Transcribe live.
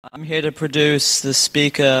I'm here to produce the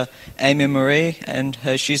speaker Aimee Maree, and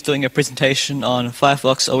she's doing a presentation on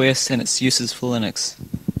FireFoxOS and its uses for Linux.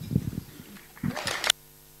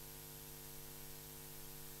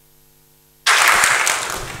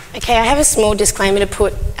 Okay, I have a small disclaimer to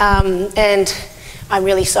put, and I'm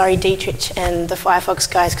really sorry, Dietrich and the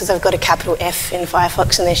Firefox guys, because I've got a capital F in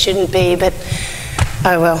Firefox and there shouldn't be, but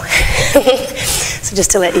oh well. So just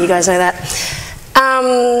to let you guys know that.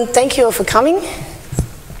 Thank you all for coming.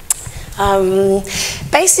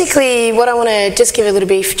 Basically, what I want to just give a little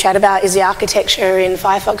brief chat about is the architecture in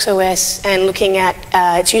FireFoxOS and looking at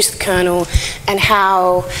its use of the kernel and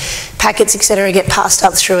how packets, etc., get passed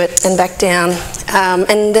up through it and back down.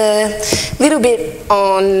 And a little bit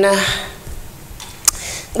on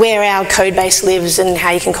where our code base lives and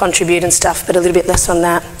how you can contribute and stuff, but a little bit less on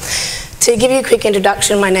that. To give you a quick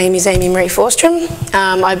introduction, my name is Aimee Maree Forsstrom.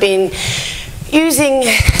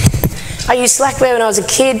 I used Slackware when I was a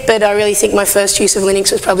kid, but I really think my first use of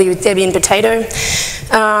Linux was probably with Debian Potato.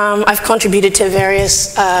 I've contributed to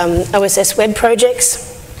various OSS web projects.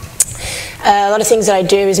 A lot of things that I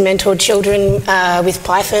do is mentor children with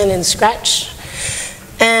Python and Scratch.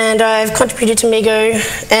 And I've contributed to Migo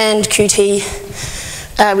and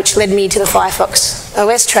Qt, which led me to the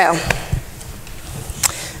FireFoxOS trail.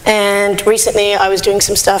 And recently I was doing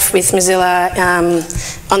some stuff with Mozilla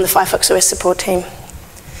on the FireFoxOS support team.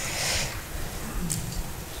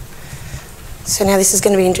 So now this is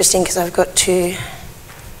going to be interesting because I've got to,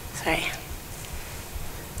 sorry.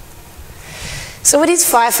 So what is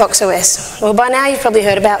FireFoxOS? Well, by now you've probably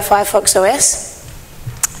heard about FireFoxOS.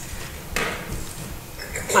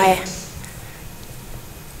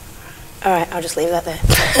 All right, I'll just leave that there.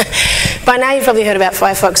 By now you've probably heard about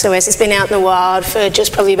FireFoxOS. It's been out in the wild for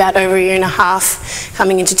just probably about over a year and a half,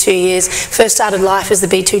 coming into 2 years. First started life as the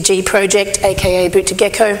B2G project, aka Boot to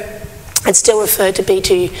Gecko. It's still referred to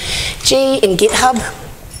B2G in GitHub.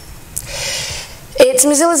 It's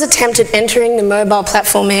Mozilla's attempt at entering the mobile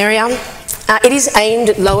platform area. It is aimed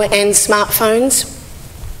at lower-end smartphones,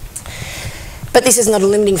 but this is not a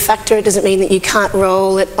limiting factor. It doesn't mean that you can't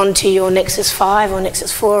roll it onto your Nexus 5 or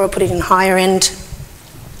Nexus 4 or put it in higher-end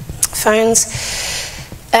phones.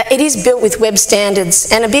 It is built with web standards,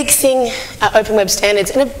 and a big thing, open web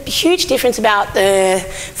standards, and a huge difference about the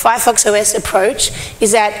FireFoxOS approach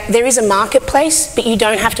is that there is a marketplace, but you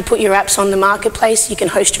don't have to put your apps on the marketplace. You can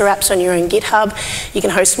host your apps on your own GitHub, you can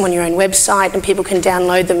host them on your own website, and people can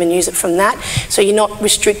download them and use it from that. So you're not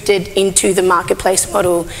restricted into the marketplace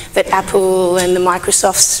model that Apple and the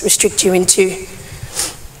Microsofts restrict you into.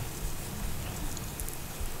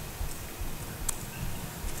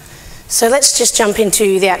 So let's just jump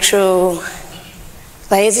into the actual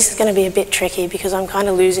layers. This is going to be a bit tricky because I'm kind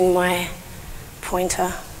of losing my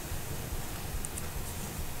pointer.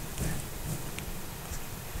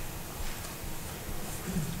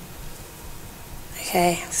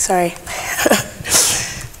 Okay, sorry.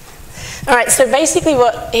 All right, so basically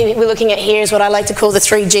what we're looking at here is what I like to call the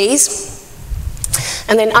 3 Gs.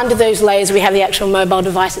 And then under those layers we have the actual mobile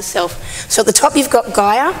device itself. So at the top you've got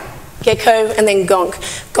Gaia, Gecko, and then GONK.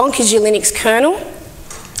 GONK is your Linux kernel.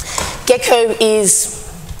 Gecko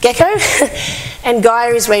is Gecko, and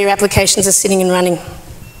Gaia is where your applications are sitting and running.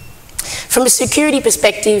 From a security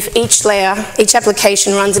perspective, each layer, each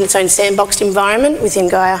application runs in its own sandboxed environment within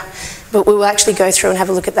Gaia, but we will actually go through and have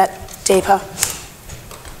a look at that deeper.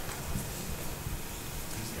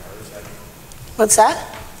 What's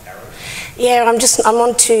that? Yeah, I'm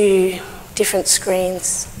on 2 different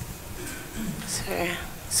screens.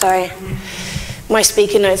 Sorry, my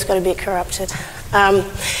speaker notes got a bit corrupted.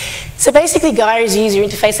 So basically Gaia is a user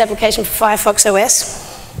interface application for FireFoxOS.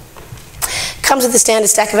 Comes with the standard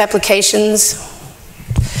stack of applications,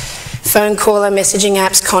 phone caller, messaging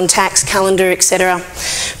apps, contacts, calendar, etc.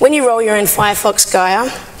 When you roll your own Firefox Gaia,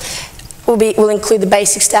 will include the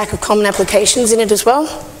basic stack of common applications in it as well.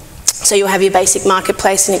 So you'll have your basic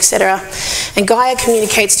marketplace and etc. And Gaia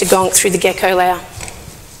communicates to GONK through the Gecko layer.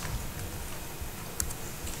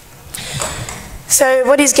 So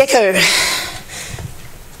what is Gecko?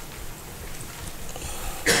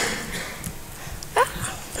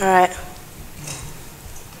 All right.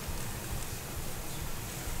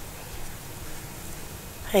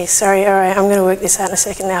 Hey, sorry, all right, I'm going to work this out in a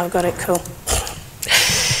second now. I've got it, cool.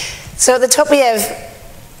 So at the top we have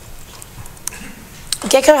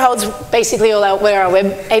Gecko holds basically all out where our web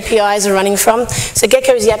APIs are running from. So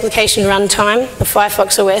Gecko is the application runtime of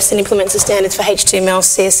FireFoxOS and implements the standards for HTML,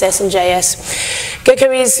 CSS, and JS.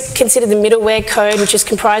 Gecko is considered the middleware code, which is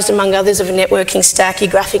comprised, among others, of a networking stack, your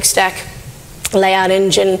graphic stack, layout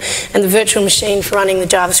engine, and the virtual machine for running the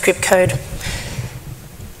JavaScript code.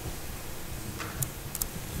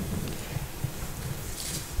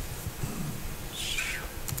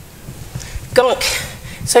 GONK.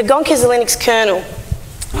 So GONK is the Linux kernel.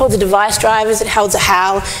 It holds the device drivers, it holds a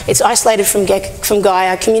HAL, it's isolated from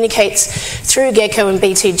Gaia, communicates through Gecko and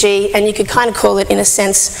B2G, and you could kind of call it, in a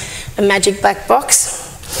sense, a magic black box.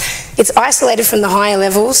 It's isolated from the higher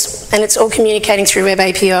levels, and it's all communicating through web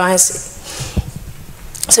APIs.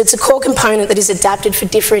 So it's a core component that is adapted for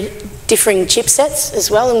differing chipsets as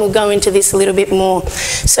well, and we'll go into this a little bit more.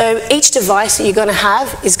 So each device that you're going to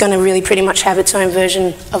have is going to really pretty much have its own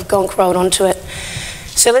version of GONK rolled onto it.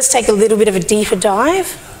 So let's take a little bit of a deeper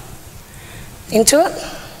dive into it.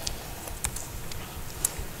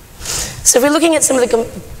 So if we're looking at some of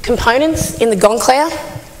the components in the GONK layer,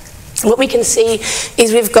 what we can see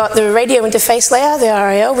is we've got the radio interface layer, the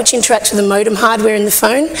RIL, which interacts with the modem hardware in the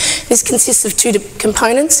phone. This consists of two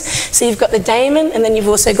components. So you've got the daemon, and then you've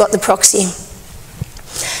also got the proxy.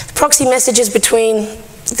 The proxy messages between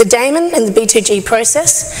the daemon and the B2G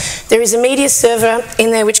process. There is a media server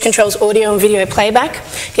in there which controls audio and video playback.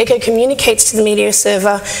 Gecko communicates to the media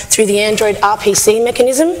server through the Android RPC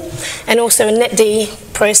mechanism, and also a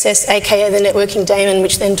netd process, aka the networking daemon,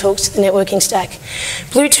 which then talks to the networking stack.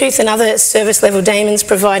 Bluetooth and other service level daemons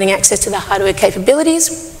providing access to the hardware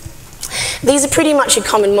capabilities. These are pretty much your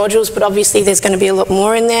common modules, but obviously there's going to be a lot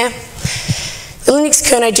more in there. The Linux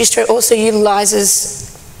kernel distro also utilises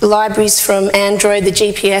libraries from Android, the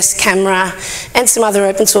GPS camera, and some other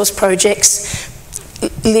open source projects,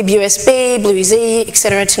 libUSB, BlueZ,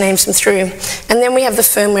 etc., to name some through. And then we have the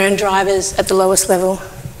firmware and drivers at the lowest level.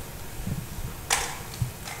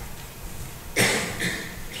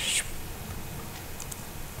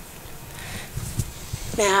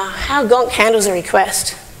 Now, how GONK handles a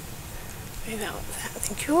request. Move out of that,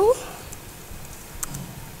 thank you.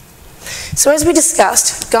 So as we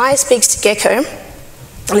discussed, Gaia speaks to Gecko,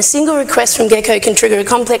 and a single request from Gecko can trigger a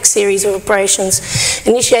complex series of operations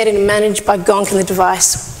initiated and managed by GONK and the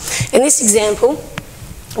device. In this example,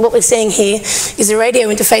 what we're seeing here is a radio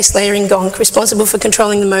interface layer in GONK responsible for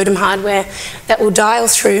controlling the modem hardware that will dial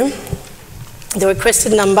through the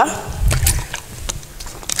requested number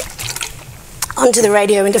onto the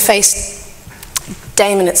radio interface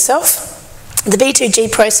daemon itself. The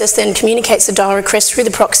B2G process then communicates the dial request through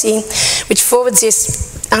the proxy, which forwards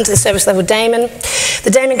this onto the service level daemon. The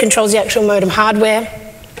daemon controls the actual modem hardware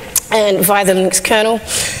and via the Linux kernel,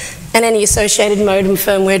 and any associated modem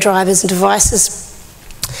firmware drivers and devices.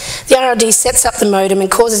 The RLD sets up the modem and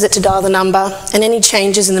causes it to dial the number, and any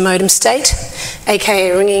changes in the modem state,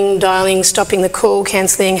 aka ringing, dialing, stopping the call,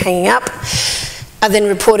 cancelling, hanging up, are then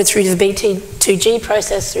reported through to the B2G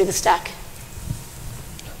process through the stack.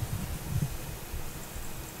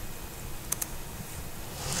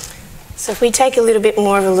 So if we take a little bit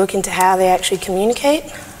more of a look into how they actually communicate.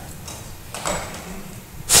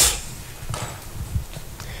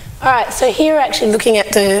 All right, so here we're actually looking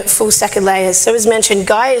at the full stack of layers. So as mentioned,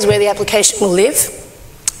 Gaia is where the application will live.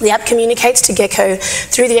 The app communicates to Gecko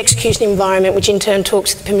through the execution environment, which in turn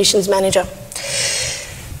talks to the permissions manager,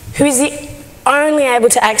 who is only able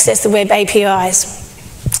to access the web APIs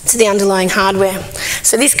to the underlying hardware.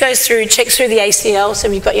 So this goes through, checks through the ACL, so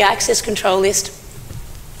you've got your access control list,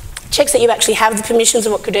 checks that you actually have the permissions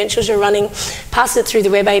and what credentials you're running, passes it through the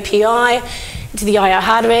web API, into the IR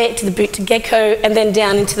hardware, to the boot to Gecko, and then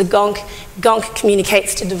down into the GONK. GONK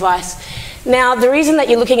communicates to device. Now, the reason that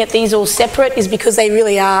you're looking at these all separate is because they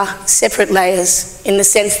really are separate layers, in the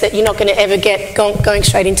sense that you're not going to ever get GONK going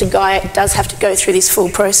straight into Gaia. It does have to go through this full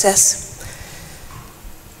process.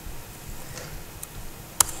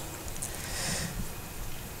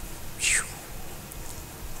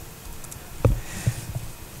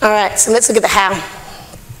 All right, so let's look at the how.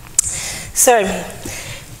 So,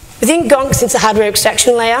 within GONK sits a hardware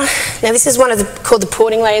abstraction layer. Now this is one of the, called the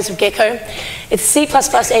porting layers of Gecko. It's a C++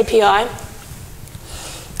 API.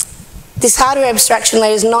 This hardware abstraction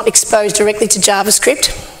layer is not exposed directly to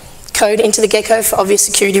JavaScript code into the Gecko for obvious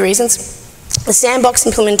security reasons. The sandbox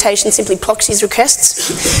implementation simply proxies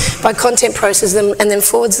requests by content processes them and then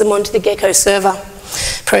forwards them onto the Gecko server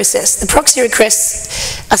process. The proxy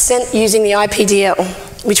requests are sent using the IPDL,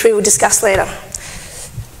 which we will discuss later.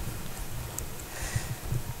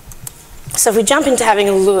 So if we jump into having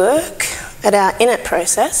a look at our init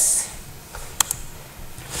process.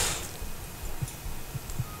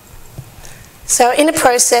 So our init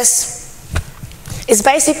process is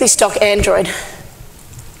basically stock Android.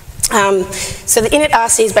 So the init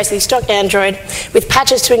RC is basically stock Android with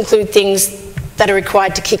patches to include things that are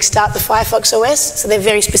required to kickstart the FireFoxOS. So they're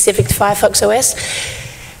very specific to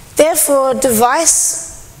FireFoxOS. Therefore, device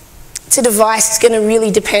to device is going to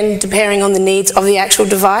really depend depending on the needs of the actual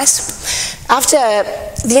device. After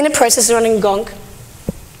the init process running GONK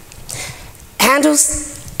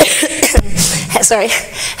handles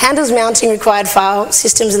handles mounting required file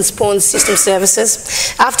systems and spawns system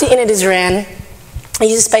services. After init is ran, a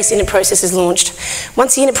userspace init process is launched.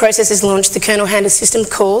 Once the init process is launched, the kernel handles system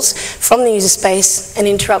calls from the userspace and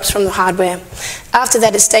interrupts from the hardware. After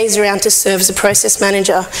that, it stays around to serve as a process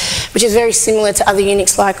manager, which is very similar to other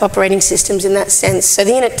Unix-like operating systems in that sense. So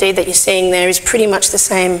the initd that you're seeing there is pretty much the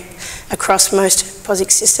same across most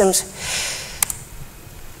POSIX systems.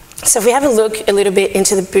 So if we have a look a little bit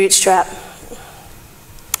into the Bootstrap.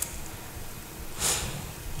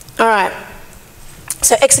 All right.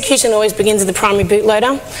 So execution always begins at the primary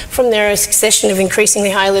bootloader. From there, a succession of increasingly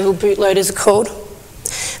high-level bootloaders are called.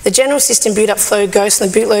 The general system boot up flow goes from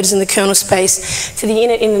the bootloaders in the kernel space to the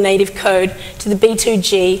init in the native code to the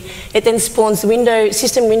B2G. It then spawns the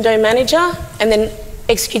system window manager and then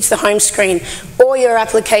executes the home screen. All your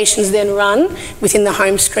applications then run within the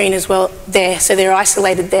home screen as well there, so they're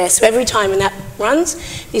isolated there. So every time an app runs,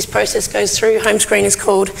 this process goes through, home screen is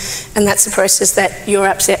called, and that's the process that your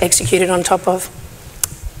apps are executed on top of.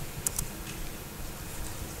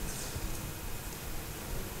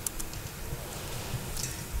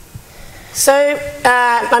 So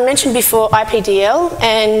I mentioned before IPDL,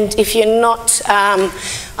 and if you're not,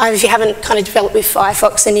 if you haven't kind of developed with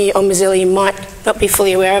Firefox or Mozilla, you might not be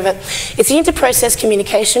fully aware of it. It's the Inter-Process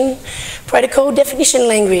Communication Protocol Definition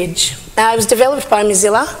Language. It was developed by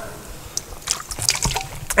Mozilla.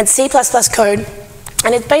 It's C++ code,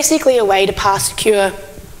 and it's basically a way to pass secure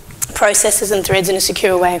processes and threads in a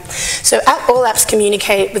secure way. So all apps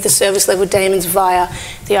communicate with the service level daemons via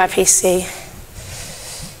the IPC.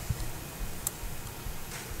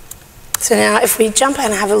 So now if we jump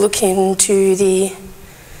and have a look into the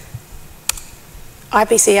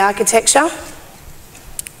IPC architecture.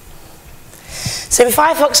 So in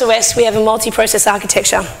FireFoxOS we have a multi-process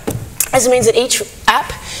architecture. This means that each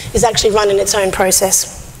app is actually run in its own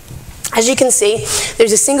process. As you can see,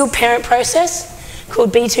 there's a single parent process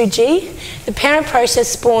called B2G. The parent process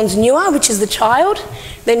spawns newer, which is the child,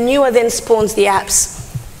 then newer then spawns the apps.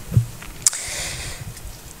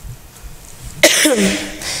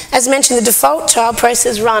 As mentioned, the default child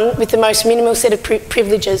process run with the most minimal set of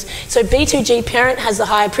privileges. So B2G parent has the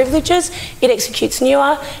higher privileges, it executes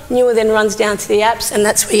newer then runs down to the apps, and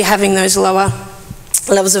that's where you're having those lower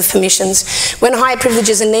levels of permissions. When higher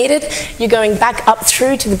privileges are needed, you're going back up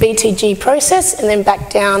through to the B2G process and then back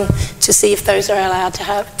down to see if those are allowed to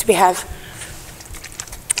have.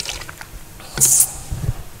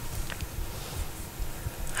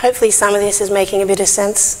 Hopefully some of this is making a bit of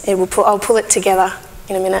sense. I'll pull it together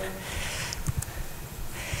in a minute.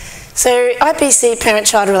 So IPC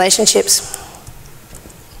parent-child relationships.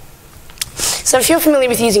 So if you're familiar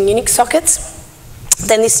with using Unix sockets,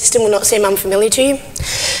 then this system will not seem unfamiliar to you.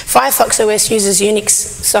 FireFoxOS uses Unix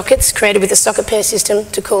sockets created with a socket pair system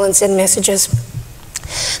to call and send messages.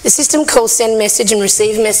 The system calls send message and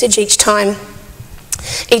receive message each time.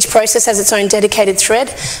 Each process has its own dedicated thread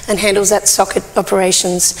and handles that socket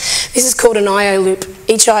operations. This is called an I/O loop.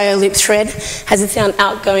 Each I/O loop thread has its own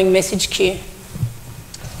outgoing message queue.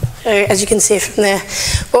 So as you can see from there,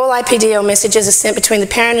 all IPDL messages are sent between the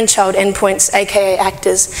parent and child endpoints, aka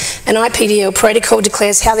actors. An IPDL protocol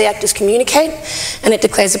declares how the actors communicate, and it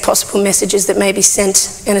declares the possible messages that may be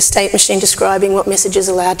sent and a state machine describing what messages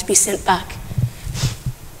are allowed to be sent back.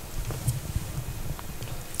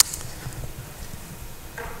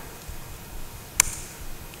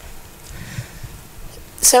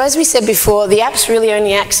 So as we said before, the apps really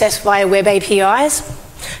only access via web APIs.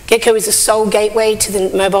 Gecko is the sole gateway to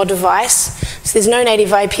the mobile device. So there's no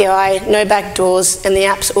native API, no backdoors, and the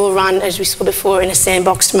apps all run, as we saw before, in a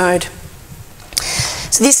sandboxed mode.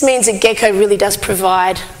 So this means that Gecko really does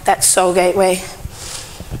provide that sole gateway.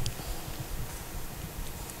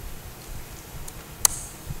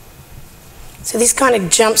 So this kind of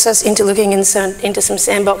jumps us into looking into some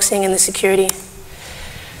sandboxing and the security.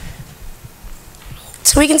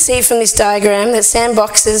 So we can see from this diagram that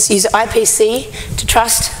sandboxes use IPC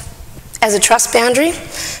as a trust boundary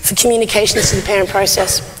for communications to the parent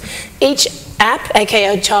process. Each app,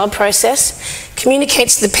 aka child process,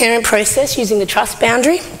 communicates to the parent process using the trust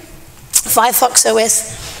boundary,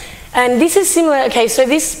 FireFoxOS. And this is similar, okay, so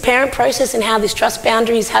this parent process and how this trust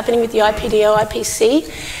boundary is happening with the IPDL,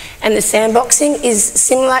 IPC, and the sandboxing is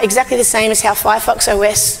similar, exactly the same as how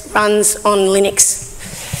FireFoxOS runs on Linux.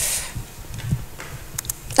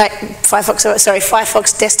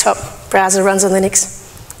 Firefox desktop browser runs on Linux.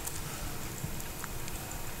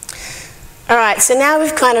 All right, so now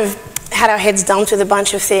we've kind of had our heads dumped with a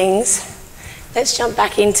bunch of things. Let's jump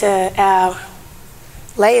back into our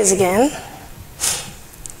layers again.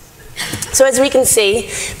 So as we can see,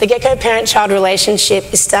 the Gecko parent-child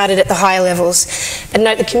relationship is started at the higher levels. And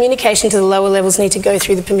note the communication to the lower levels need to go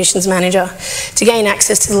through the permissions manager to gain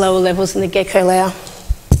access to the lower levels in the Gecko layer.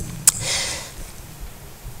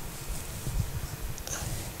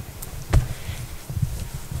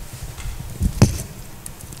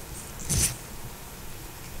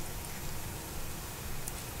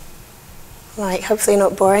 Like, hopefully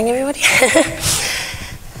not boring everybody.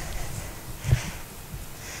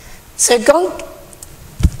 So GONK,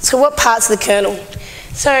 so what parts of the kernel?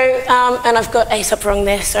 So, and I've got ASOP wrong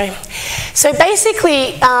there, sorry. So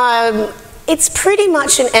basically, it's pretty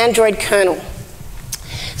much an Android kernel.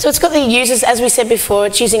 So it's got the users, as we said before,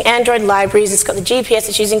 it's using Android libraries, it's got the GPS,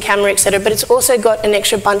 it's using camera, etc., but it's also got an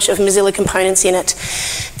extra bunch of Mozilla components in it.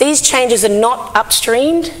 These changes are not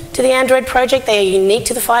upstreamed to the Android project, they are unique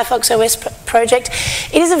to the FireFoxOS project.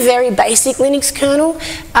 It is a very basic Linux kernel,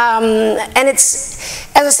 and it's,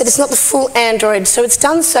 as I said, it's not the full Android, so it's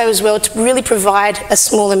done so as well to really provide a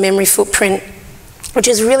smaller memory footprint, which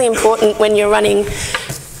is really important when you're running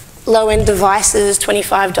low-end devices,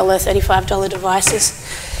 $25, $35 devices.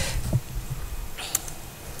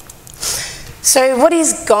 So what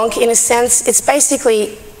is GONK in a sense? It's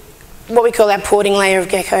basically what we call our porting layer of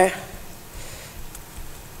Gecko.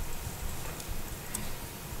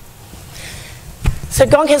 So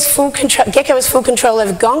GONK has full control, Gecko has full control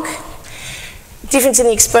over GONK, difference in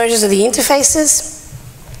the exposures of the interfaces,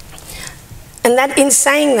 and that in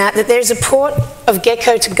saying that there's a port of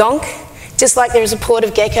Gecko to GONK, just like there is a port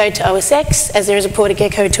of Gecko to OS X, as there is a port of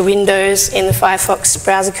Gecko to Windows in the Firefox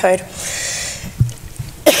browser code.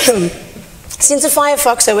 Since the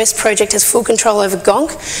FireFoxOS project has full control over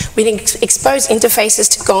GONK, we can expose interfaces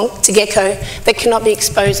to GONK, to Gecko, that cannot be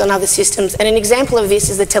exposed on other systems. And an example of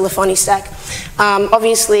this is the telephony stack.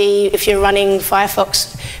 Obviously, if you're running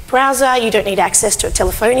Firefox browser, you don't need access to a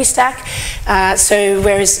telephony stack, so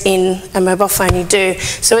whereas in a mobile phone you do.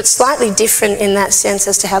 So it's slightly different in that sense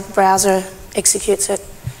as to how the browser executes it.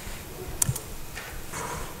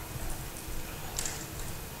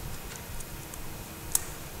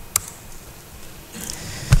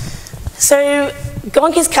 So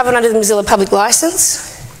GONK is covered under the Mozilla public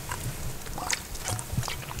license.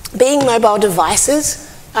 Being mobile devices,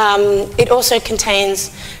 it also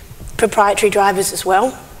contains proprietary drivers as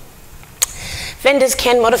well. Vendors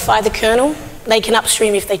can modify the kernel. They can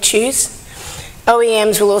upstream if they choose.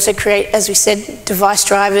 OEMs will also create, as we said, device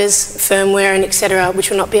drivers, firmware, and etc., which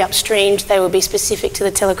will not be upstreamed. They will be specific to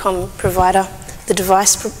the telecom provider, the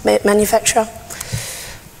device manufacturer.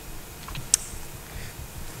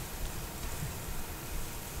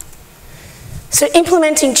 So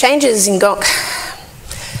implementing changes in GONK.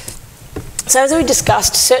 So as we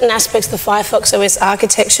discussed, certain aspects of the FireFoxOS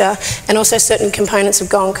architecture and also certain components of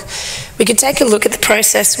GONK, we could take a look at the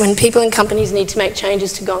process when people and companies need to make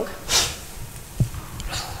changes to GONK.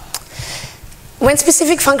 When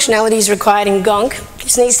specific functionality is required in GONK,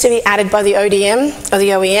 this needs to be added by the ODM or the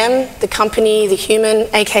OEM, the company, the human,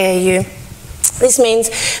 aka you. This means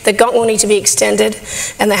that GONK will need to be extended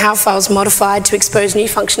and the HAL files modified to expose new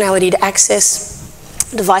functionality to access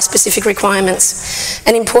device-specific requirements.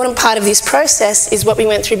 An important part of this process is what we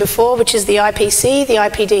went through before, which is the IPC, the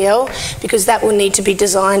IPDL, because that will need to be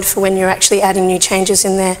designed for when you're actually adding new changes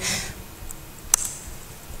in there.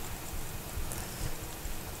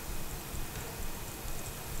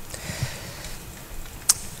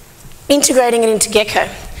 Integrating it into Gecko.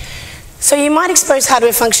 So you might expose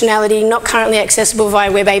hardware functionality not currently accessible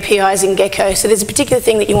via web APIs in Gecko. So there's a particular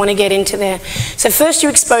thing that you want to get into there. So first you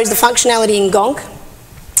expose the functionality in GONK.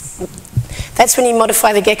 That's when you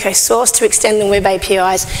modify the Gecko source to extend the web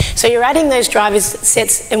APIs. So you're adding those drivers,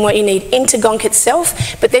 sets, and what you need into GONK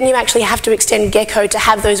itself, but then you actually have to extend Gecko to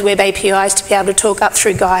have those web APIs to be able to talk up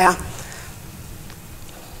through Gaia.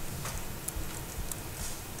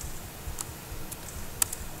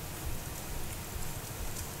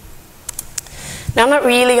 Now, I'm not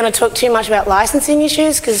really going to talk too much about licensing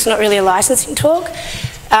issues because it's not really a licensing talk.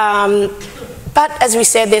 But as we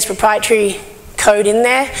said, there's proprietary code in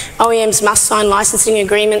there. OEMs must sign licensing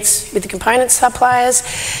agreements with the component suppliers.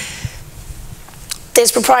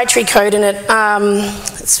 There's proprietary code in it,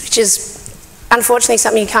 which is unfortunately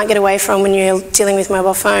something you can't get away from when you're dealing with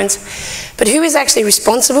mobile phones. But who is actually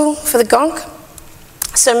responsible for the GONK?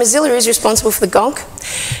 So Mozilla is responsible for the GONK.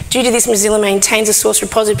 Due to this, Mozilla maintains the source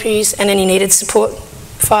repositories and any needed support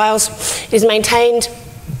files. It is maintained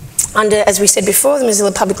under, as we said before, the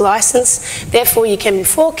Mozilla public license. Therefore, you can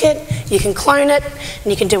fork it, you can clone it,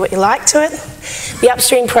 and you can do what you like to it. The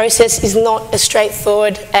upstream process is not as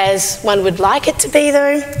straightforward as one would like it to be,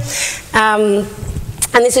 though.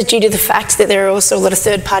 And this is due to the fact that there are also a lot of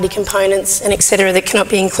third-party components and etc. that cannot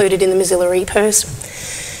be included in the Mozilla repos.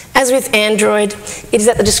 As with Android, it is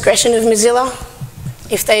at the discretion of Mozilla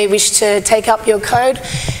if they wish to take up your code.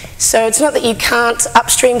 So it's not that you can't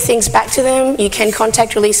upstream things back to them. You can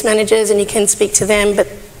contact release managers and you can speak to them, but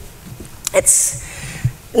it's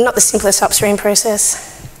not the simplest upstream process.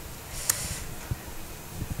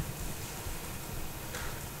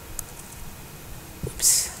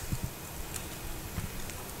 Oops.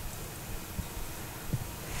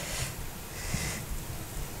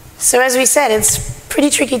 So as we said, it's pretty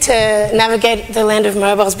tricky to navigate the land of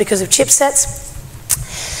mobiles because of chipsets.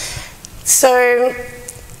 So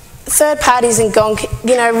third parties in GONK,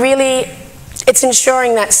 really, it's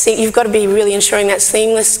ensuring that you've got to be really ensuring that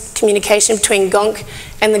seamless communication between GONK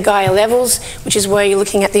and the Gaia levels, which is where you're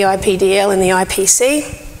looking at the IPDL and the IPC.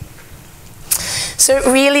 So it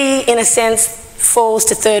really, in a sense, falls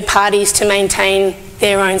to third parties to maintain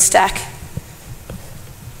their own stack.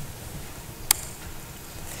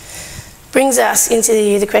 Brings us into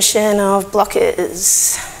the question of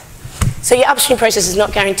blockers. So your upstream process is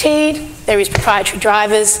not guaranteed. There is proprietary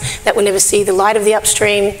drivers that will never see the light of the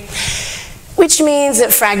upstream, which means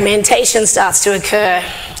that fragmentation starts to occur.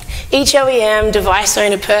 Each OEM, device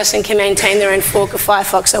owner, person can maintain their own fork of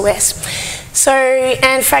FireFoxOS. So,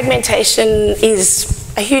 and fragmentation is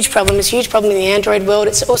a huge problem. It's a huge problem in the Android world.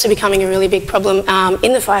 It's also becoming a really big problem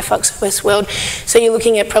in the FireFoxOS world. So you're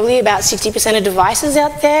looking at probably about 60% of devices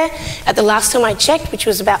out there, at the last time I checked, which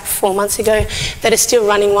was about 4 months ago, that are still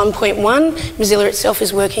running 1.1. Mozilla itself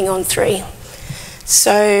is working on 3.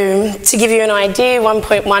 So to give you an idea,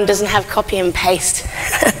 1.1 doesn't have copy and paste.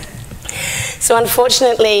 So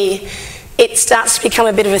unfortunately, it starts to become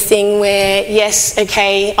a bit of a thing where, yes,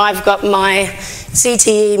 okay, I've got my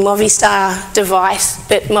CTE Movistar device,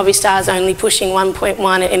 but Movistar is only pushing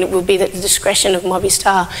 1.1, and it will be at the discretion of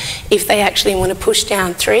Movistar if they actually want to push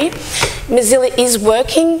down 3. Mozilla is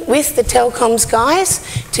working with the telecoms guys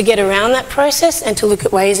to get around that process and to look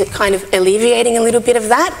at ways of kind of alleviating a little bit of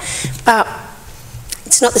that, but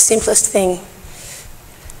it's not the simplest thing.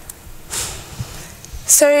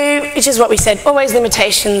 So, which is what we said, always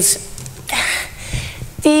limitations.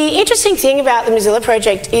 The interesting thing about the Mozilla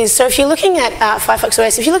project is, so if you're looking at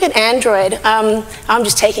FireFoxOS, if you look at Android, I'm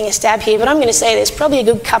just taking a stab here, but I'm going to say there's probably a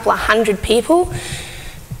good couple of hundred people,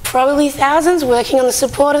 probably thousands, working on the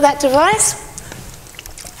support of that device.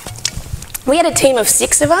 We had a team of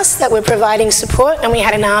 6 of us that were providing support, and we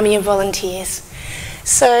had an army of volunteers.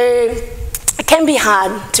 So it can be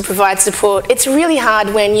hard to provide support. It's really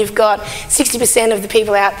hard when you've got 60% of the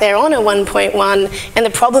people out there on a 1.1 and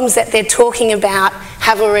the problems that they're talking about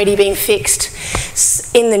have already been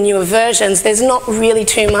fixed in the newer versions. There's not really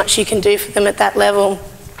too much you can do for them at that level.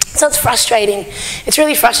 So it's frustrating. It's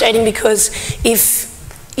really frustrating because if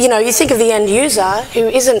you think of the end user who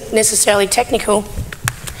isn't necessarily technical,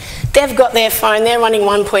 they've got their phone, they're running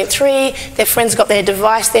 1.3, their friend's got their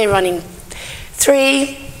device, they're running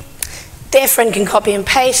 3, their friend can copy and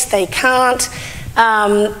paste, they can't.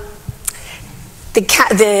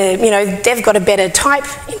 They've got a better type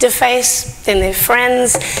interface than their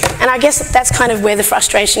friends, and I guess that's kind of where the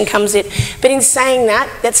frustration comes in. But in saying that,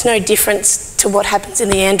 that's no difference to what happens in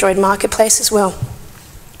the Android marketplace as well.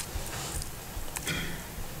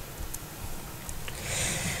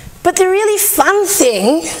 But the really fun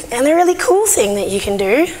thing, and the really cool thing that you can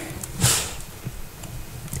do,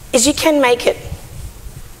 is you can make it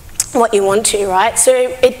what you want to, right? So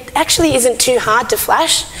it actually isn't too hard to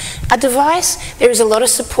flash a device. There is a lot of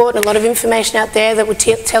support and a lot of information out there that would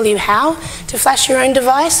tell you how to flash your own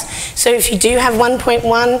device. So if you do have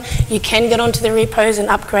 1.1, you can get onto the repos and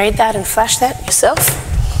upgrade that and flash that yourself.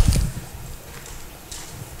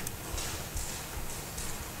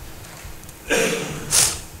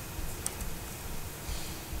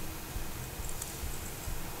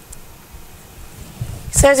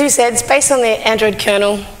 So as we said, it's based on the Android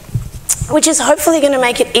kernel, which is hopefully going to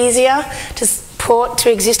make it easier to port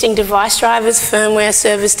to existing device drivers, firmware,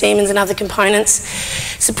 service daemons, and other components.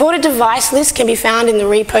 Supported device list can be found in the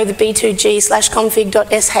repo, the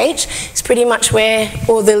b2g/config.sh. It's pretty much where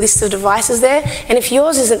all the list of devices there. And if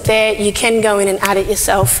yours isn't there, you can go in and add it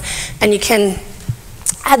yourself, and you can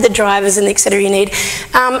add the drivers and etc. you need.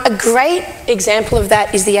 A great example of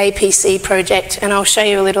that is the APC project, and I'll show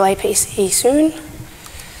you a little APC soon.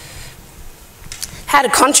 How to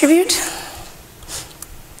contribute.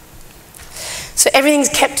 So everything's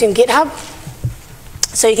kept in GitHub.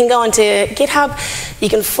 So you can go into GitHub, you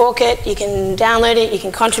can fork it, you can download it, you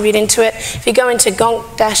can contribute into it. If you go into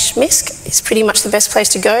GONK-MISC, it's pretty much the best place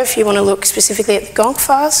to go if you want to look specifically at the GONK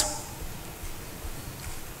files.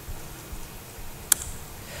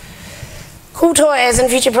 Cool toys and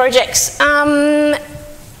future projects. So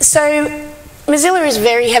Mozilla is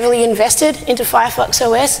very heavily invested into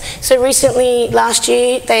FireFoxOS. So recently, last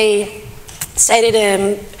year, they stated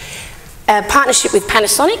a partnership with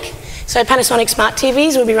Panasonic. So Panasonic Smart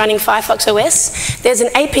TVs will be running FireFoxOS. There's an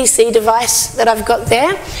APC device that I've got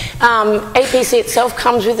there. APC itself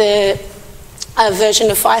comes with a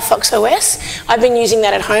version of FireFoxOS. I've been using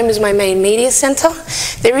that at home as my main media center.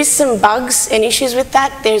 There is some bugs and issues with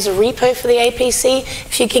that. There's a repo for the APC.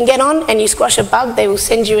 If you can get on and you squash a bug, they will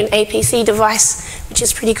send you an APC device, which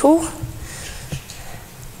is pretty cool.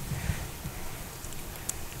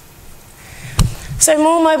 So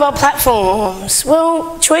more mobile platforms.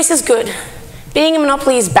 Well, choice is good. Being a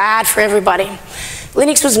monopoly is bad for everybody.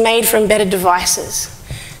 Linux was made for embedded devices.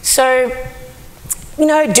 So, you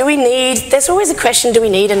know, there's always a question, do we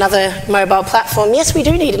need another mobile platform? Yes, we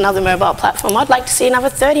do need another mobile platform. I'd like to see another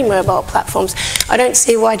 30 mobile platforms. I don't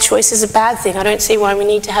see why choice is a bad thing. I don't see why we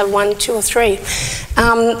need to have 1, 2, or 3.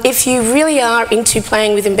 If you really are into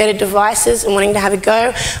playing with embedded devices and wanting to have a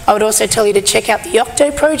go, I would also tell you to check out the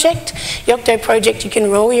Yocto project. Yocto project, you can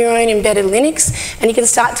roll your own embedded Linux, and you can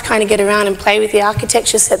start to kind of get around and play with the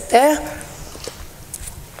architecture set there.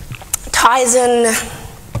 Tizen.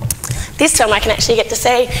 This time I can actually get to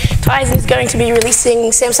say Tizen's going to be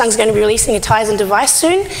releasing, Samsung's going to be releasing a Tizen device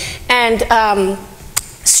soon, and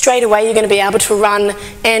straight away you're going to be able to run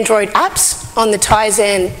Android apps on the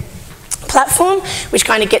Tizen platform, which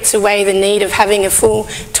kind of gets away the need of having a full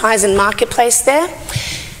Tizen marketplace there.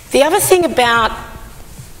 The other thing about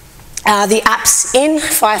the apps in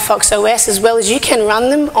FireFoxOS, as well as you can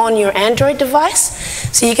run them on your Android device.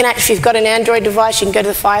 So you can actually, if you've got an Android device, you can go to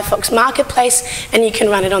the Firefox marketplace and you can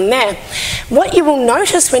run it on there. What you will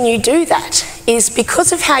notice when you do that is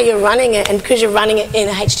because of how you're running it and because you're running it in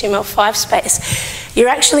a HTML5 space, you're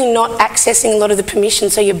actually not accessing a lot of the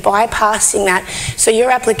permissions, so you're bypassing that. So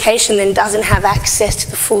your application then doesn't have access to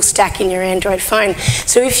the full stack in your Android phone.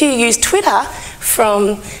 So if you use Twitter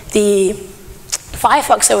from the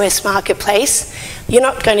FireFoxOS marketplace, you're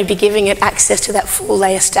not going to be giving it access to that full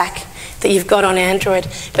layer stack that you've got on Android.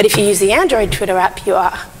 But if you use the Android Twitter app, you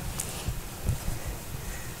are.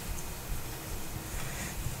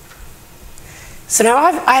 So now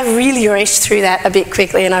I've really raced through that a bit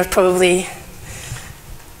quickly, and I've probably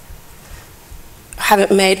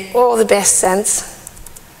haven't made all the best sense.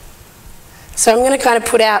 So I'm going to kind of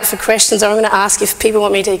put out for questions, or I'm going to ask if people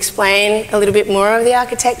want me to explain a little bit more of the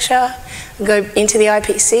architecture, go into the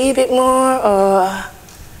IPC a bit more, or...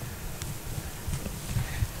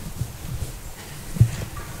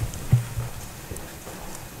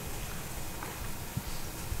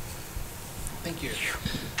 Thank you.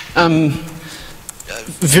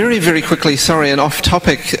 Very, very quickly, sorry, and off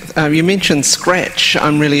topic, you mentioned Scratch.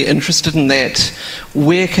 I'm really interested in that.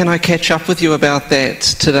 Where can I catch up with you about that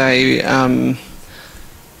today?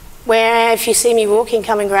 Where, if you see me walking,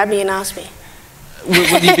 come and grab me and ask me.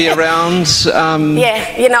 Will you be around?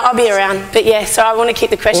 Yeah, you know, I'll be around. But yeah, so I want to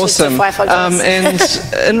keep the questions to FireFox.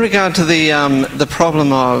 And in regard to the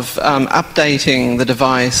problem of updating the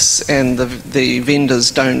device, and the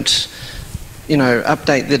vendors don't, you know,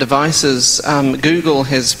 update their devices, Google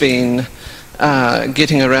has been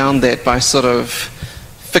getting around that by sort of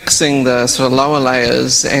fixing the sort of lower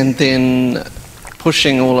layers and then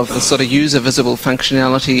pushing all of the sort of user visible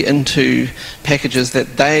functionality into packages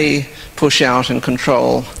that they push out and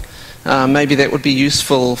control. Maybe that would be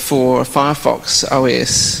useful for Firefox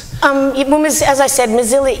OS. As I said,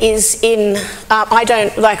 Mozilla is in,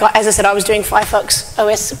 as I said, I was doing Firefox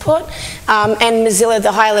OS support, and Mozilla,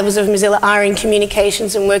 the higher levels of Mozilla are in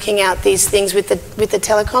communications and working out these things with the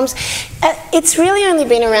telecoms. It's really only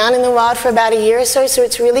been around in the wild for about a year or so, so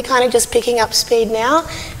it's really kind of just picking up speed now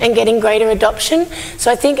and getting greater adoption.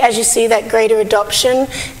 So I think as you see that greater adoption,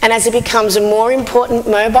 and as it becomes a more important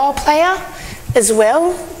mobile player as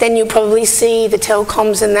well, then you'll probably see the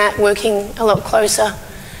telecoms and that working a lot closer.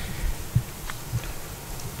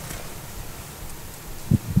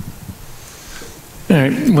 All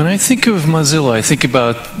right. When I think of Mozilla, I think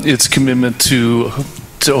about its commitment to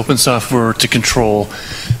open software, to control,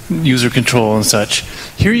 user control and such.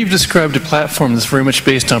 Here you've described a platform that's very much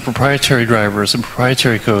based on proprietary drivers and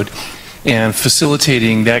proprietary code and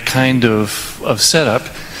facilitating that kind of setup,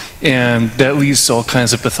 and that leads to all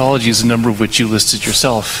kinds of pathologies, a number of which you listed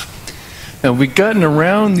yourself. Now, we've gotten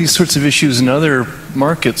around these sorts of issues in other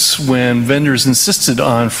markets when vendors insisted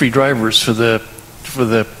on free drivers for the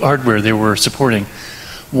hardware they were supporting.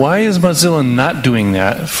 Why is Mozilla not doing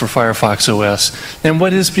that for Firefox OS? And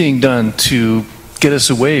what is being done to get us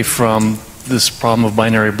away from this problem of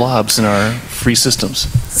binary blobs in our free systems?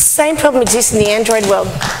 Same problem exists in the Android world.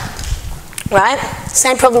 right?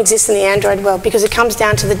 Same problem exists in the Android world because it comes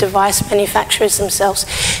down to the device manufacturers themselves.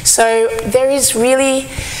 So there is really,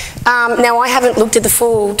 now I haven't looked at the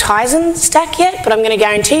full Tizen stack yet, but I'm going to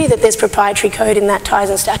guarantee you that there's proprietary code in that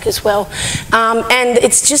Tizen stack as well. And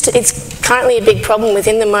it's currently a big problem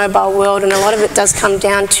within the mobile world, and a lot of it does come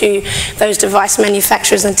down to those device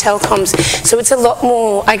manufacturers and telecoms. So it's a lot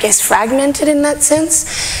more, I guess, fragmented in that sense.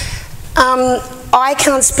 I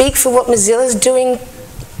can't speak for what Mozilla's doing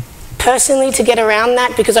personally to get around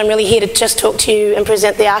that, because I'm really here to just talk to you and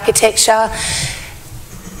present the architecture.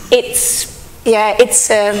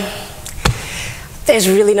 There's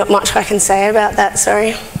really not much I can say about that,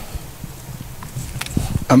 sorry.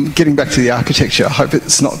 Getting back to the architecture, I hope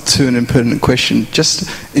it's not too an impertinent question.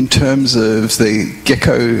 Just in terms of the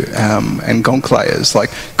Gecko and GONK layers,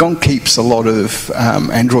 like GONK keeps a lot of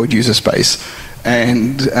Android user space,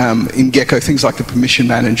 and in Gecko, things like the permission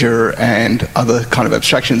manager and other kind of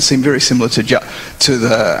abstractions seem very similar to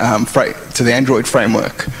the Android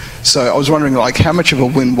framework. So I was wondering, like, how much of a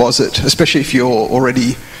win was it, especially if you're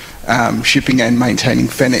already shipping and maintaining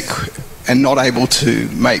Fennec and not able to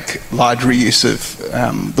make large reuse of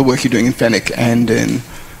the work you're doing in Fennec and in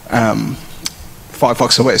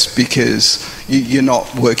FireFoxOS, because you're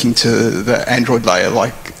not working to the Android layer,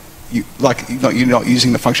 you're not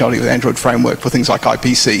using the functionality of the Android framework for things like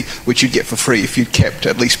IPC, which you'd get for free if you'd kept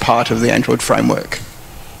at least part of the Android framework.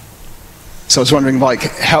 So I was wondering, like,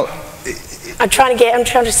 how... I'm trying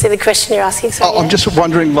to see the question you're asking. So I'm just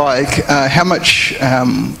wondering, like, how much,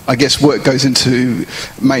 I guess, work goes into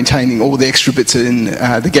maintaining all the extra bits in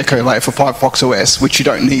the Gecko layer for FireFoxOS, which you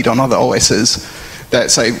don't need on other OSs,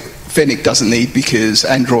 that, say, Fennec doesn't need because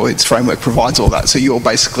Android's framework provides all that. So you're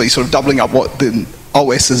basically sort of doubling up what the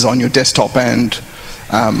OSs on your desktop and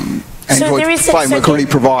Android framework already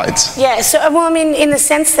provides. Yeah, so, well, I mean, in the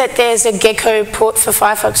sense that there's a Gecko port for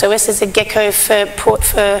FireFoxOS, there's a Gecko port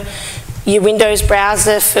for your Windows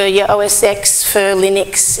browser, for your OS X, for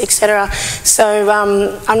Linux, etc. So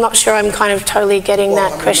I'm not sure I'm kind of totally getting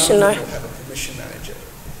that question, though.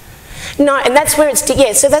 No, and that's where it's,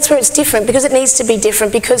 so that's where it's different, because it needs to be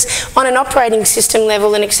different, because on an operating system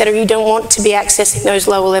level and etc., you don't want to be accessing those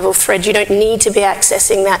lower level threads. You don't need to be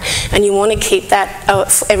accessing that, and you want to keep that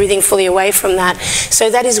everything fully away from that.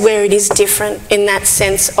 So that is where it is different in that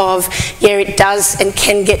sense of, yeah, it does and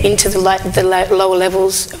can get into the lower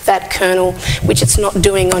levels of that kernel, which it's not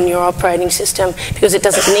doing on your operating system because it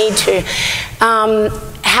doesn't need to.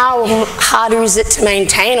 How harder is it to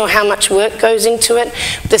maintain, or how much work goes into it?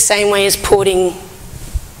 The same way as porting,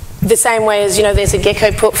 the same way as, you know, there's a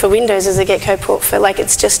Gecko port for Windows, there's a Gecko port for, like,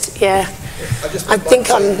 it's just, yeah. I don't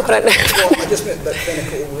know. Well, I just meant that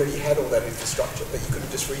Fennec already had all that infrastructure, but you could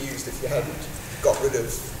have just reused if you hadn't got rid of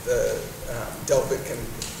the Delphic and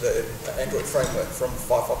the Android framework from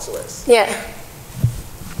FireFoxOS. Yeah.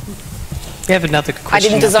 We have another question. I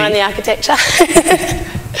didn't design the architecture.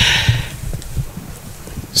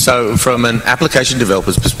 So from an application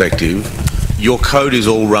developer's perspective, your code is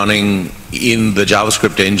all running in the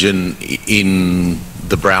JavaScript engine in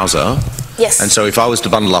the browser. Yes. And so if I was to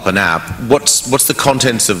bundle up an app, what's the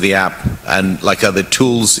contents of the app, and, like, are there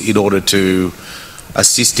tools in order to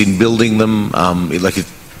assist in building them?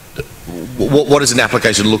 What does an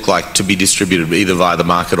application look like to be distributed either via the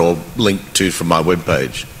market or linked to from my web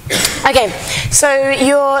page? Okay, so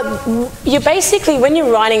you're basically, when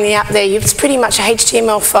you're writing the app there, it's pretty much a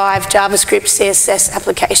HTML5, JavaScript, CSS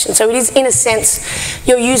application. So it is, in a sense,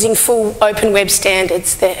 you're using full open web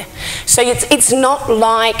standards there. So it's not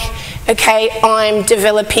like, okay, I'm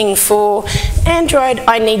developing for Android,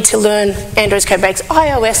 I need to learn Android's code base.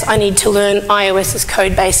 iOS, I need to learn iOS's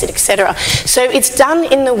code base, etc. So it's done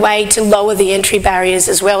in the way to lower the entry barriers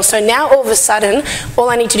as well. So now all of a sudden, all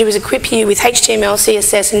I need to do is equip you with HTML,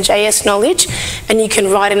 CSS and JS knowledge, and you can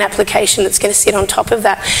write an application that's going to sit on top of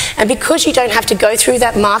that. And because you don't have to go through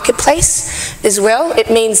that marketplace as well, it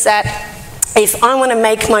means that if I want to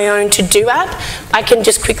make my own to-do app, I can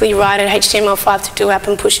just quickly write an HTML5 to-do app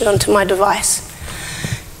and push it onto my device.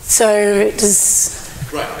 So does...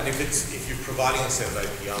 Right, and if you're providing a set of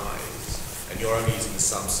APIs and you're only using the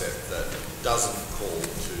subset that doesn't call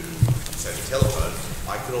to, say, the telephone,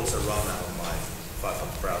 I could also run that on my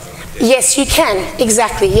Firefox browser. Yes, you can,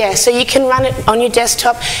 exactly, yeah. So you can run it on your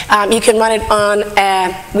desktop, you can run it on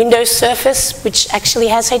a Windows Surface, which actually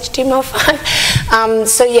has HTML5.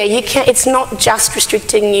 So yeah, you can, it's not just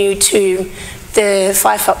restricting you to the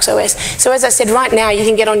FireFoxOS. So as I said, right now you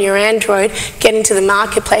can get on your Android, get into the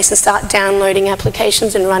marketplace and start downloading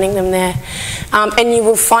applications and running them there. And you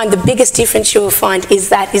will find the biggest difference you will find is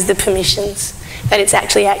the permissions. that it's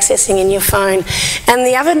actually accessing in your phone. And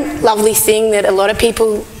the other lovely thing that a lot of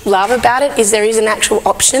people love about it is there is an actual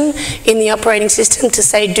option in the operating system to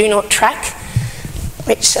say do not track,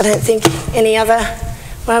 which I don't think any other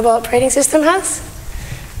mobile operating system has.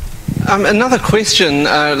 Another question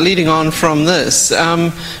leading on from this.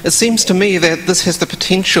 It seems to me that this has the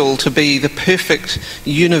potential to be the perfect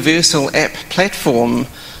universal app platform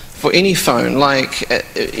for any phone. Like,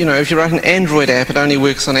 you know, if you write an Android app, it only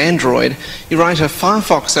works on Android. You write a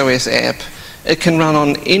FireFoxOS app, it can run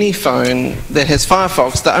on any phone that has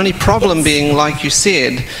Firefox. The only problem being, like you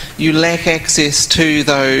said, you lack access to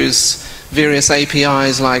those various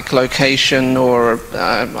APIs like location or,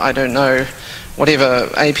 I don't know, whatever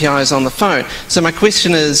APIs on the phone. So my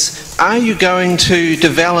question is, are you going to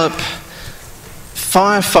develop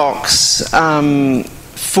Firefox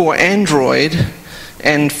for Android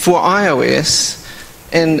and for iOS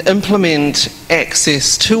and implement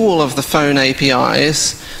access to all of the phone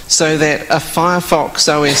APIs so that a Firefox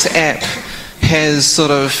OS app has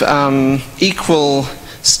sort of equal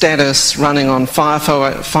status running on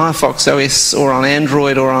Firefox OS or on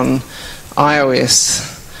Android or on iOS?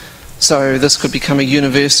 So this could become a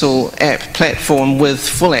universal app platform with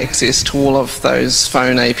full access to all of those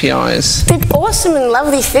phone APIs. The awesome and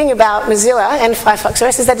lovely thing about Mozilla and Firefox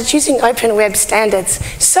OS is that it's using open web standards.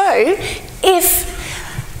 So if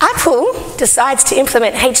Apple decides to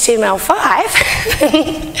implement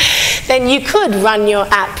HTML5, then you could run your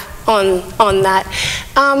app on that.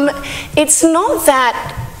 It's not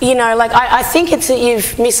that, you know, like I think it's that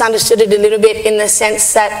you've misunderstood it a little bit in the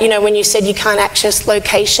sense that, you know, when you said you can't access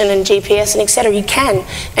location and GPS and etc., you can,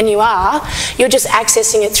 and you are. You're just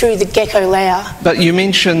accessing it through the Gecko layer. But you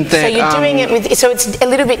mentioned that... So you're doing it with... So it's a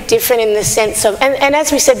little bit different in the sense of... And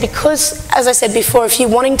as we said, because, as I said before, if you're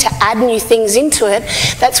wanting to add new things into it,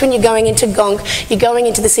 that's when you're going into GONK, you're going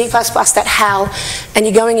into the C++, that HAL, and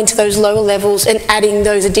you're going into those lower levels and adding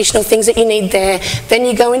those additional things that you need there. Then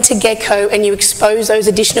you go into Gecko and you expose those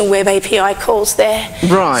additional web API calls there.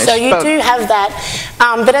 Right. So you do have that.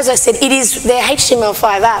 But as I said, they're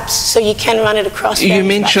HTML5 apps, so you can run it across. You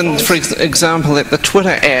mentioned, platforms. for example, that the Twitter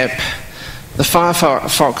app, the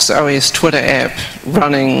Firefox OS Twitter app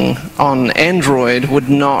running on Android would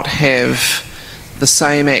not have the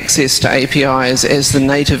same access to APIs as the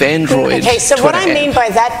native Android. Okay, so Twitter what I mean by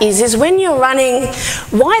that is when you're running,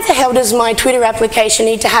 why the hell does my Twitter application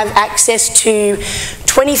need to have access to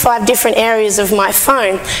 25 different areas of my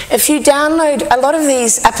phone? If you download, a lot of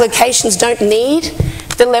these applications don't need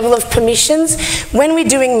the level of permissions. When we're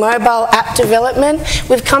doing mobile app development,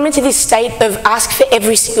 we've come into this state of ask for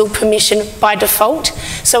every single permission by default.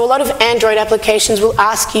 So a lot of Android applications will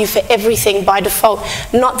ask you for everything by default,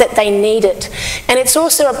 not that they need it. And it's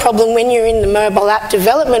also a problem when you're in the mobile app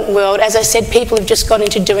development world. As I said, people have just got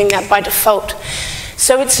into doing that by default.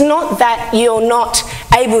 So it's not that you're not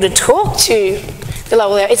able to talk to the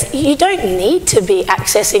lower layer. You don't need to be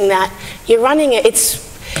accessing that. You're running it.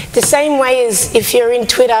 It's the same way as if you're in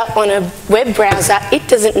Twitter on a web browser, it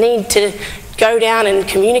doesn't need to go down and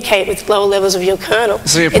communicate with lower levels of your kernel.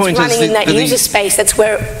 So your point it's running is in that user space, that's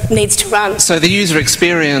where it needs to run. So the user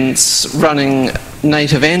experience running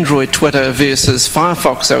native Android Twitter versus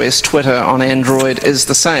Firefox OS Twitter on Android is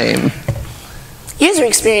the same? User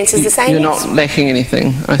experience is the same. You're not lacking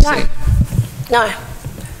anything, I see. No.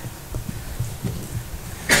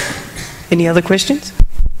 Any other questions?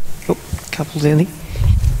 Oh, couple down here.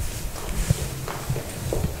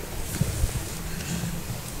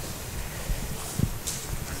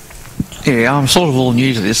 Yeah, I'm sort of all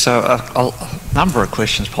new to this, so a number of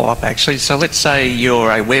questions pop up actually. So let's say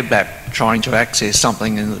you're a web app trying to access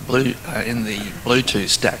something in the Bluetooth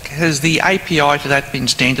stack. Has the API to that been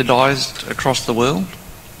standardised across the world?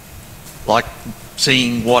 Like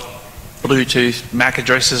seeing what Bluetooth MAC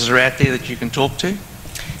addresses are out there that you can talk to?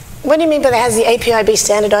 What do you mean by that? Has the API be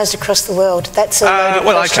standardised across the world? That's a loaded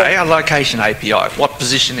question. Okay, a location API. What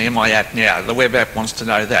position am I at now? The web app wants to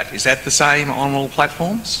know that. Is that the same on all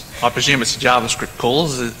platforms? I presume it's a JavaScript call.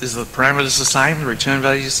 Is the parameters the same? The return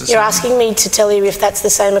values the same? You're asking me to tell you if that's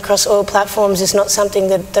the same across all platforms. Is not something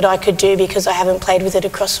that I could do because I haven't played with it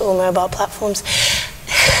across all mobile platforms.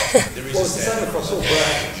 Well, it's the same across all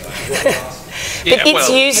brands, which is what you're asking. But it's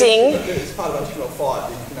using... It's part of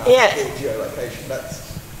HTML5, you can ask geolocation. That's...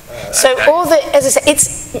 So all the, as I say,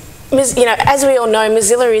 it's, you know, as we all know,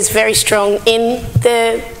 Mozilla is very strong in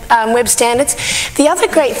the web standards. The other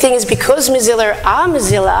great thing is because Mozilla are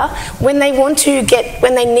Mozilla, when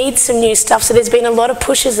they need some new stuff, so there's been a lot of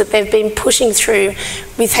pushes that they've been pushing through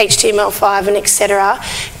with HTML5 and etc.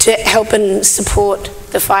 to help and support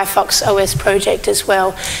the FireFoxOS project as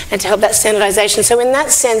well, and to help that standardization. So in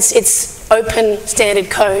that sense, it's open standard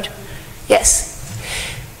code, yes.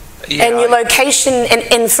 Yeah, and your location,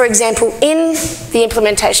 and for example, in the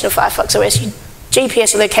implementation of FireFoxOS,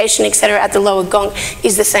 GPS, your location, etc., at the lower GONK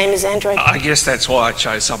is the same as Android. I guess that's why I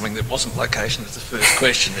chose something that wasn't location as the first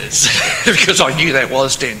question is, because I knew that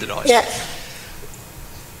was standardised. Yeah.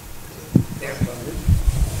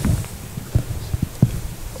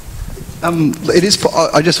 It is.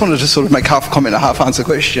 I just wanted to sort of make half a comment, a half answer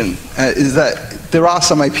question. Is that there are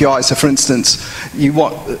some APIs. So, for instance, you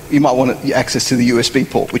might want access to the USB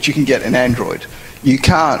port, which you can get in Android. You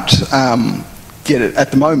can't get it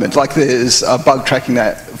at the moment. Like there's a bug tracking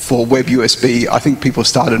that for web USB. I think people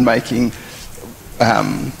started making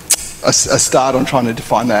a start on trying to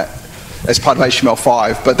define that as part of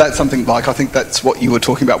HTML5. But that's something like I think that's what you were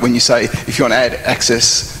talking about when you say if you want to add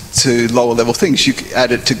access to lower level things, you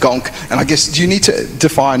add it to GONK. And I guess, do you need to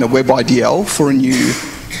define a web IDL for a new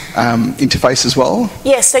interface as well?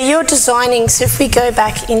 Yeah, so you're designing, so if we go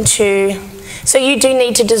back into, so you do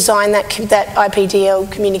need to design that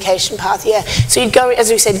IPDL communication path, yeah. So you'd go, as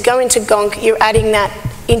we said, go into GONK, you're adding that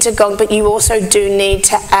into GONK, but you also do need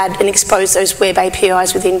to add and expose those web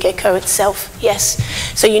APIs within Gecko itself, yes.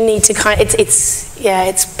 So you need to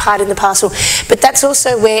it's part in the parcel. But that's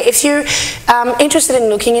also where, if you're interested in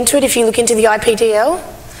looking into it, if you look into the IPDL,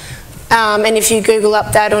 and if you Google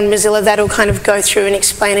up that on Mozilla, that'll kind of go through and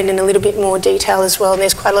explain it in a little bit more detail as well. And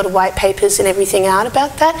there's quite a lot of white papers and everything out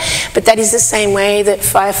about that. But that is the same way that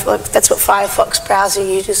that's what Firefox browser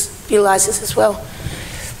utilizes as well.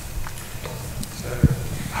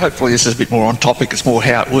 Hopefully this is a bit more on topic, it's more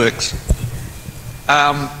how it works.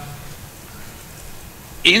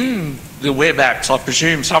 In the web apps, I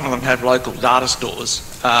presume some of them have local data stores.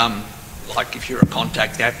 Like if you're a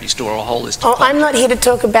contact app, you store a whole list of I'm not here to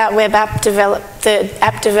talk about web app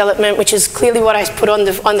development, which is clearly what I put on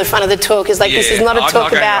the front of the talk. Is like, yeah, this is not a talk about.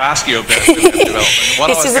 I'm not going to ask you about web development.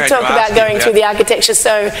 This is a talk about going through the architecture.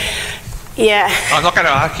 So, yeah. I'm not going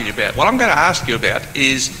to ask you about. What I'm going to ask you about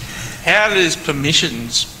is how does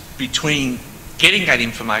permissions between getting that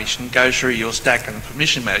information go through your stack and the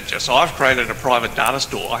permission manager. So I've created a private data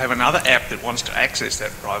store. I have another app that wants to access that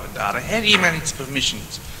private data. How do you manage the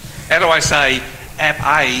permissions? How do I say app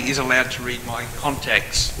A is allowed to read my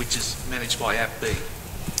contacts, which is managed by app B?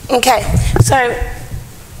 Okay, so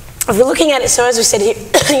if we're looking at it, so as we said here,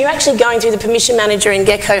 you're actually going through the permission manager in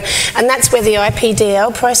Gecko, and that's where the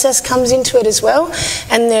IPDL process comes into it as well,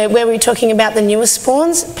 and where we're talking about the newer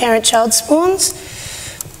spawns, parent-child spawns.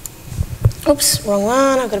 Oops, wrong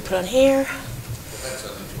one, I've got to put on here. That's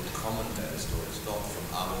only to a common data store, it's not from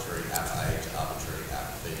arbitrary app A to arbitrary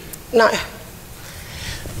app B. No.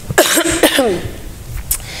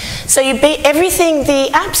 So you everything, the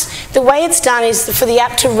apps, the way it's done is for the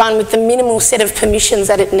app to run with the minimal set of permissions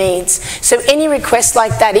that it needs. So any request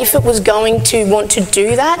like that, if it was going to want to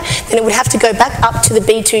do that, then it would have to go back up to the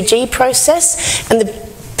B2G process, and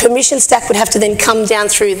the permission stack would have to then come down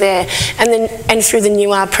through there, and through the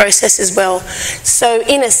newer process as well. So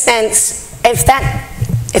in a sense, if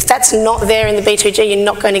that's not there in the B2G, you're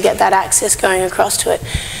not going to get that access going across to it.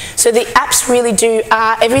 So the apps really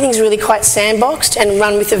everything's really quite sandboxed and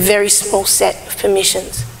run with a very small set of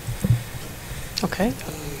permissions. Okay. I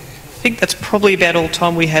think that's probably about all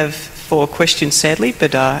time we have for questions, sadly,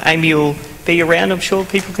 but Aimee will be around. I'm sure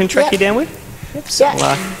people can track you down with. Yep. So,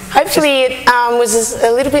 hopefully it was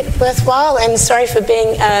a little bit worthwhile, and sorry for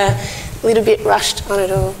being a little bit rushed on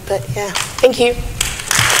it all, but yeah, thank you.